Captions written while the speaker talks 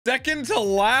Second to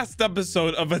last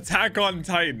episode of Attack on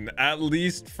Titan, at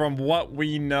least from what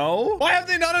we know. Why have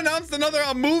they not announced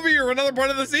a movie or another part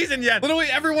of the season yet? Literally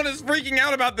everyone is freaking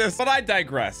out about this, but I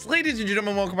digress. Ladies and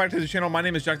gentlemen, welcome back to the channel. My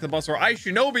name is JackTheBus, or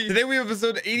ishinobi. Today we have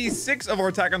episode 86 of our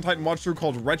Attack on Titan watch through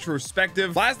called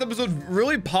Retrospective. Last episode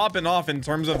really popping off in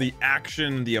terms of the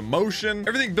action, the emotion,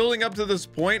 everything building up to this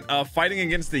point, fighting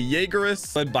against the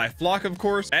Jaegerists, led by Flock, of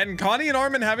course, and Connie and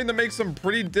Armin having to make some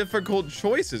pretty difficult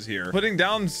choices here, putting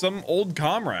down some old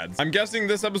comrades. I'm guessing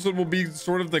this episode will be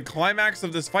sort of the climax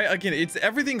of this fight. Again,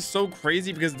 everything's so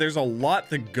crazy because there's a lot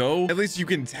to go. At least you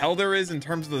can tell there is in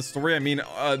terms of the story. I mean,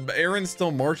 Aaron's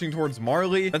still marching towards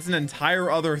Marley. That's an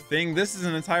entire other thing. This is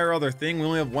an entire other thing. We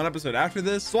only have one episode after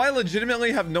this, so I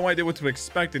legitimately have no idea what to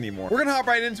expect anymore. We're gonna hop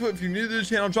right into it. If you're new to the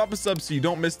channel, drop a sub so you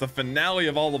don't miss the finale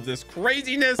of all of this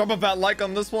craziness. Drop a fat like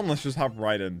on this one. Let's just hop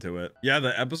right into it. Yeah,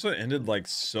 the episode ended like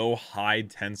so high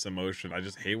tense emotion. I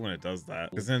just hate when it does that,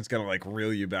 because then it's gonna like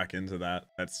reel you back into that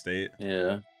state.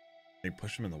 Yeah, they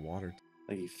push him in the water.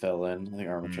 I think he fell in. I think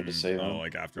Armin tried to save him. Oh,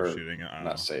 like after shooting it.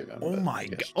 Not save him. Oh my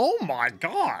god. Oh my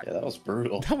god. Yeah, that was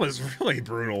brutal. That was really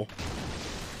brutal.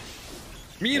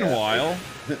 Meanwhile,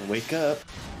 wake up.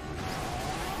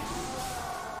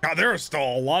 God, there are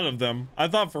still a lot of them. I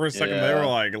thought for a second they were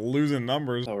like losing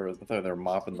numbers. I thought they were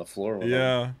mopping the floor with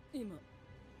them.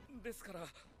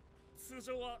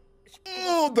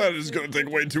 Oh, that is gonna take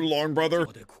way too long, brother.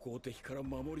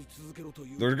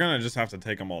 They're gonna just have to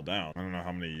take them all down. I don't know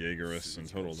how many Jaegerists in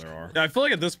total there are. Yeah, I feel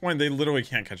like at this point they literally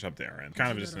can't catch up to Eren.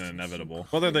 Kind of just an inevitable,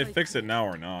 whether they fix it now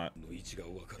or not.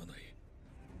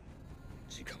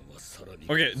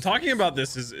 Okay, talking about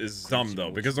this is dumb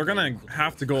though, because they're gonna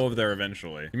have to go over there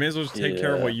eventually. You may as well just take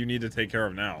care of what you need to take care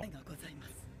of now.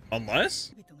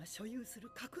 Unless?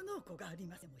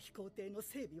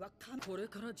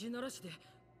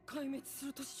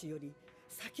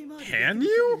 Can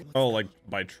you? Oh, like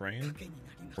by train?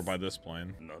 Or by this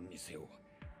plane?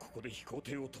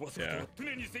 Yeah.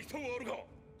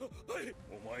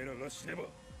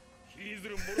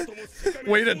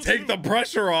 Way to take the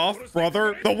pressure off,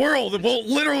 brother. The world will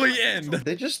literally end.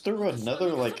 They just threw another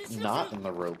like knot in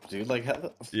the rope, dude. Like,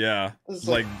 yeah,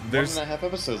 like there's 1.5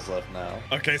 episodes left now.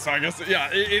 Okay, so I guess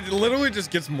it literally just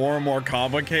gets more and more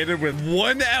complicated with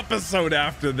one episode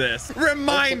after this.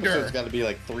 Reminder. It's got to be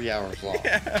like 3 hours long.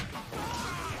 Yeah.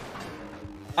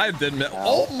 I did miss.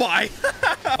 Oh my!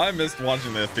 I missed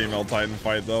watching the female Titan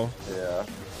fight though. Yeah.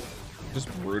 Just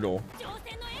brutal.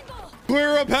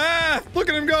 Clear a path! Look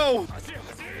at him go!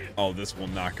 Oh, this will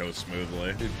not go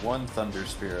smoothly. Dude, one thunder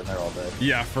spear and they're all dead.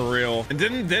 Yeah, for real. And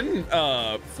didn't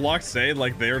Flock say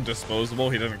like they're disposable?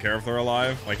 He doesn't care if they're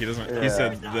alive. Like he doesn't. Yeah. He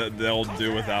said that they'll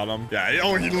do without him. Yeah.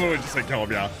 Oh, he literally just said kill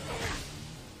him. Yeah.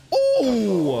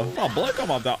 Oh! Oh, blood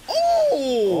come off that.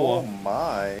 Oh! Oh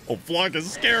my! Oh, Flock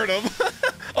is scared of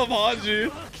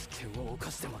Hanji.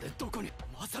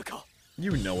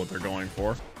 You know what they're going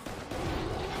for.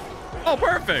 Oh,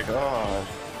 perfect. God.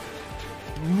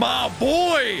 My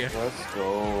boy. Let's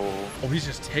go. Oh, he's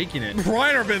just taking it.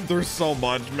 Reiner been through so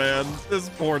much, man. This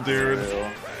poor dude.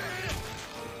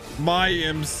 My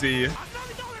MC.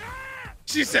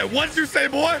 She said, "What'd you say,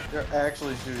 boy?" You're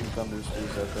actually shooting thunder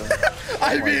spears at them.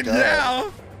 I mean,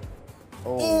 yeah.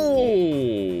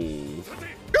 Oh.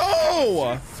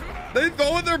 Go! They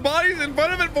throwing their bodies in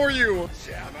front of it for you.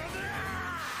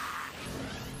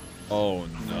 Oh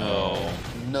no.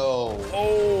 No.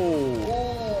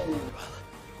 Oh.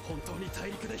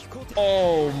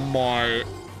 Oh my.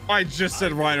 I just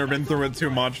said Reiner been through it too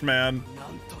much, man.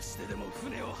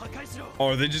 Oh,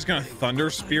 are they just gonna thunder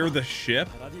spear the ship?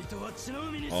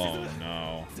 Oh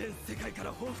no.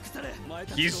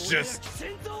 He's just.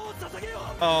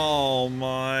 Oh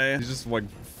my. He's just like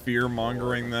fear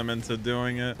mongering them into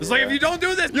doing it. It's like, if you don't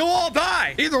do this, you'll all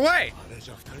die. Either way.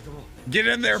 Get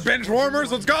in there, bench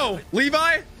warmers. Let's go.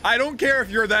 Levi, I don't care if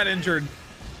you're that injured.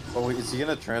 Oh, wait, is he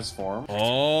gonna transform?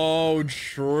 Oh,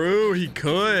 true. He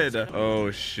could. Oh,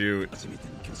 shoot.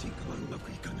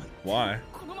 Why?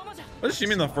 What does she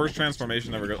mean the first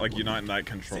transformation ever got? Like, you're not in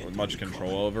that much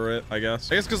control over it, I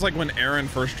guess. I guess because, like, when Eren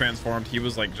first transformed, he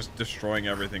was, like, just destroying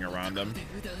everything around him.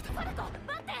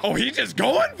 Oh, he's just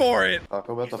going for it.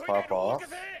 Taco about to pop off?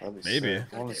 Maybe.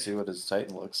 Sick. I want to see what his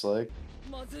Titan looks like.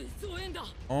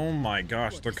 Oh my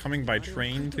gosh, they're coming by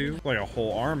train too? Like a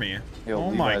whole army. Yo,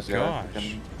 oh my gosh.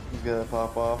 He's gonna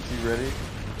pop off. You ready?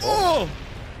 Oh!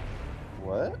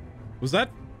 What? Was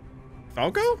that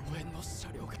Falco?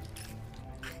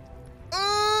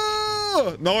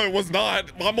 Oh! No, it was not.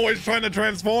 I'm always trying to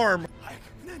transform.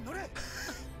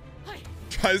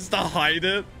 Tries to hide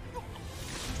it.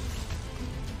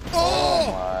 Oh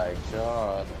my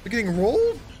god. They're getting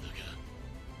rolled?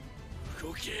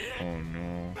 Oh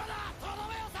no.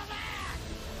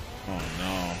 Oh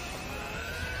no.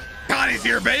 God, he's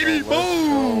here, baby!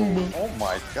 Boom! Oh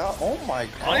my god! Oh my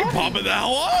god! I ain't popping the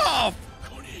hell off!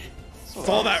 It's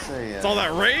all that. Saying. It's all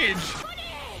that rage.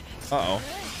 Uh-oh.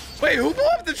 Wait, who blew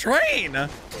up the train?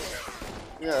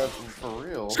 Yeah, for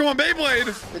real. Let's go on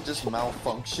Beyblade. It just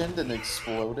malfunctioned and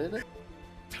exploded.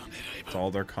 It's all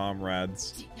their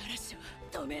comrades.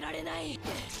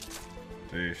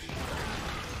 Sheesh.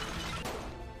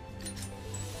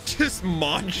 Just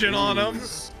munching on them.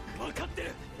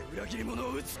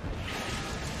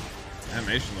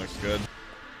 Animation looks good.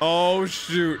 Oh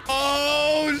shoot.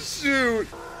 Oh shoot.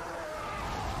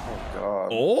 Oh god.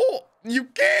 Oh, you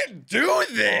can't do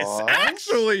this. What?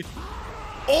 Actually.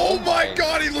 Oh my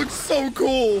god, he looks so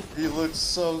cool. He looks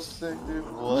so sick, dude.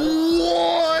 What?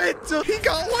 What? He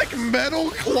got like metal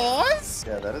claws?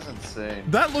 Yeah, that is insane.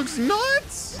 That looks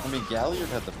nuts. I mean, Galliard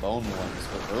had the bone ones,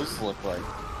 but those look like...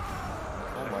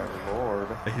 Oh my lord.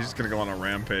 He's just gonna go on a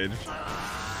rampage.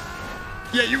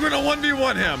 Yeah, you're gonna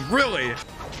 1v1 him. Really?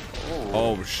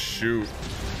 Oh shoot.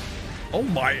 Oh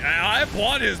my, I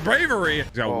applaud his bravery. He's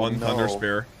got one thunder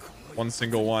spear. One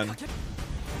single one.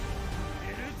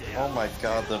 Oh my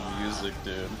god, the music,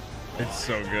 dude. It's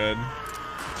so good.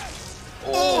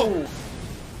 Oh!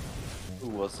 Who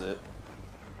was it?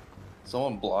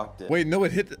 Someone blocked it. Wait, no,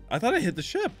 it hit. I thought it hit the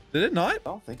ship. Did it not? I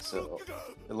don't think so.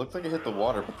 It looked like it hit the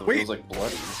water, but Wait. it was like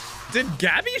bloody. Did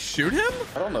Gabby shoot him?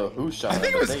 I don't know who shot I him.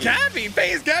 think it was Gabby.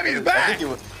 Face Gabby's back.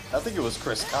 I think it was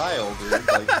Chris Kyle, dude.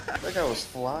 Like, that guy was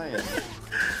flying.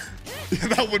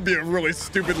 That would be a really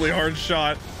stupidly hard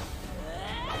shot.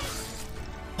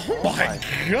 Oh my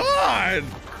god!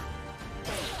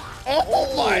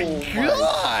 Oh my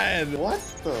god! What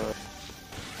the?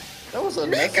 That was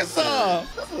unnecessary.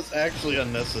 Mikasa! That was actually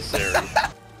unnecessary.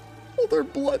 Oh, their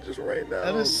blood just rained down.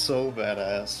 That is so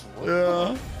badass. What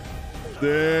Yeah.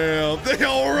 Damn, they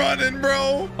all running,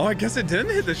 bro. Oh, I guess it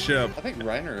didn't hit the ship. I think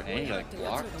Reiner Hang like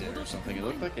blocked it or something. It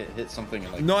looked like it hit something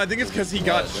and like. No, I think it's because he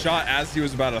got shot as he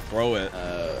was about to throw it.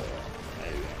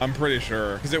 Maybe. I'm pretty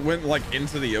sure because it went like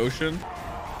into the ocean.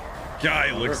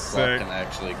 Guy looks sick. Can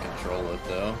actually control it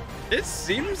though. It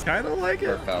seems kind of like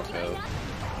Or it. Falco.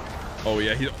 Oh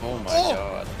yeah, he. Oh my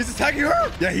god. He's attacking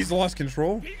her. Yeah, he's lost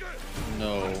control.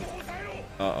 No.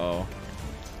 Uh-oh.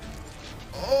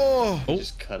 Oh.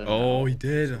 Just cut him Oh, out. he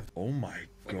did. Oh my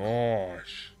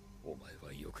gosh.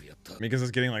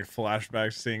 Mikasa's getting like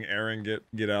flashbacks seeing Eren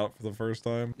get out for the first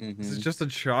time. This is just a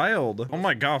child. Oh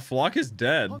my god, Flock is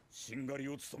dead.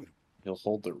 He'll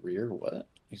hold the rear. What?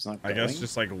 He's not I going? guess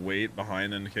just like wait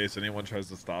behind in case anyone tries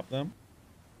to stop them.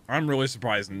 I'm really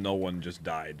surprised no one just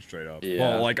died straight up. Yeah.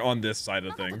 Well, like on this side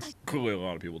of things. Clearly a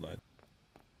lot of people died.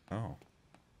 Oh.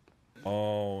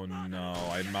 Oh no,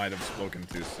 I might have spoken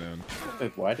too soon.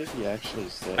 Wait, why did he actually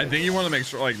say? I think you want to make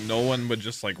sure like no one would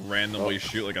just like randomly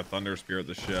shoot like a thunder spear at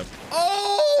the ship.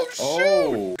 Oh shoot!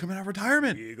 Oh. Coming out of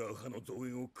retirement.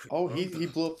 Oh, he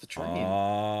blew up the train.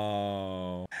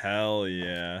 Oh, hell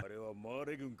yeah.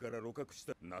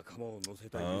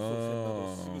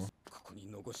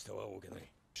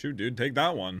 Shoot, dude, take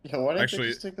that one. Yeah, why didn't Actually,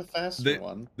 they just take the faster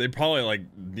one? They probably like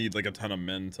need like a ton of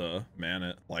men to man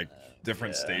it, like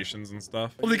different yeah. stations and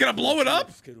stuff. Oh, they gonna blow it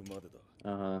up?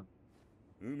 Uh-huh.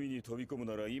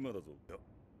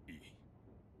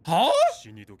 Huh?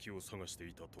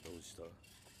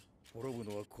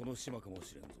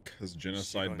 Cause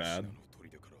genocide bad.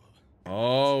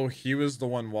 Oh, he was the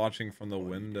one watching from the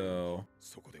window.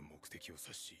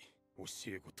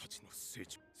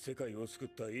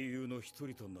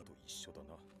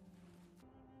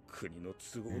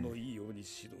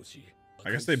 I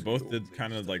guess they both did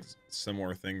kind of like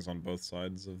similar things on both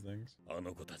sides of things.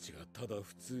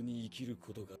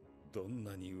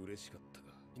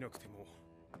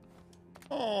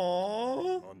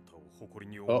 Aww.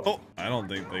 Oh, I don't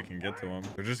think they can get to him.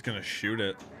 They're just gonna shoot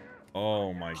it.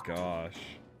 Oh my gosh.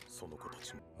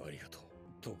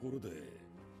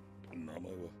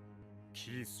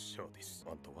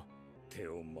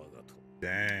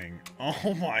 Dang.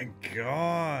 Oh my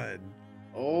god.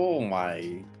 Oh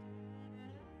my.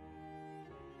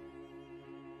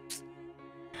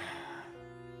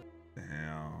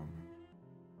 Damn.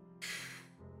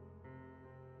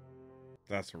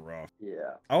 That's rough.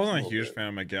 Yeah. I wasn't a huge fan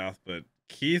of McGath, but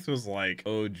Keith was like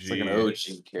OG. It's like an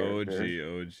OG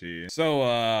character. OG.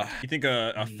 So, you think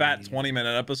a fat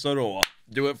 20-minute episode will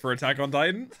do it for Attack on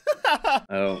Titan? I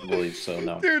don't believe so,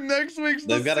 no. Dude, next week's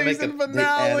the They've got to make season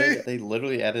finale. They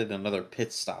literally added another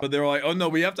pit stop. But they were like, oh no,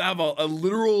 we have to have a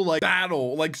literal like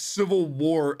battle, like civil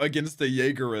war against the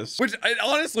Jaegerists, which it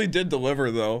honestly did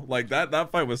deliver though. Like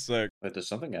that fight was sick. Wait, there's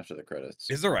something after the credits.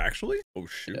 Is there actually? Oh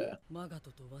shoot. Yeah.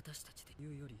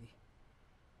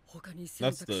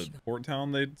 That's the port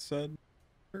town they said.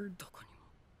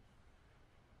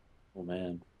 Oh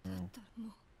man. Oh.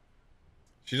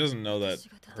 She doesn't know that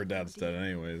her dad's dead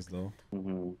anyways though.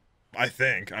 Mm-hmm. I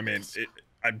think. I mean,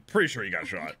 I'm pretty sure he got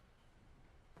shot.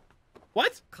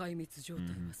 What?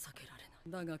 Mm-hmm.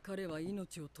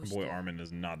 Boy, Armin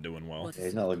is not doing well. Yeah,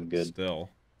 he's not looking good. Still.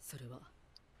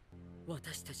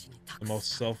 The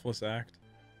most selfless act.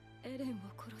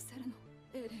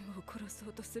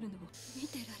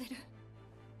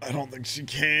 I don't think she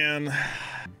can.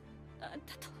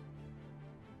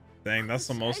 Dang, that's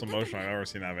the most emotional I've ever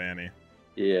seen out of Annie.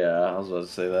 Yeah, I was about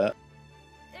to say that.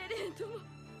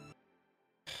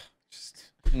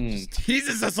 Just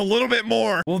teases us a little bit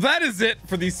more. Well, that is it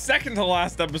for the second to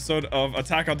last episode of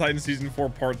Attack on Titan Season 4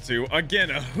 Part 2. Again,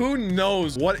 who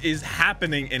knows what is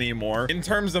happening anymore in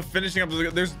terms of finishing up.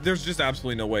 There's just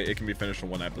absolutely no way it can be finished in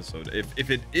one episode. If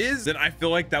it is, then I feel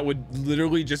like that would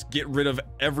literally just get rid of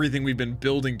everything we've been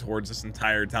building towards this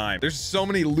entire time. There's so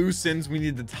many loose ends we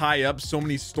need to tie up, so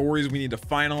many stories we need to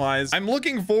finalize. I'm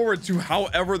looking forward to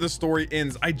however the story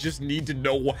ends. I just need to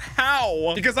know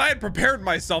how, because I had prepared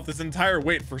myself this entire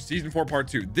wait for Season 4 Part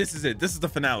 2. This is it. This is the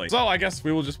finale. So I guess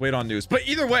we will just wait on news. But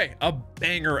either way, a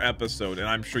banger episode, and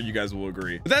I'm sure you guys will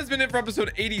agree. But that's been it for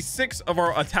episode 86 of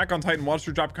our Attack on Titan watch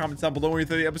through. Drop comments down below when you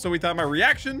thought of the episode, we thought my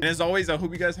reaction. And as always, I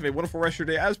hope you guys have a wonderful rest of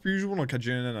your day as per usual, and I'll catch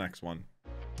you in the next one.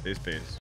 Peace.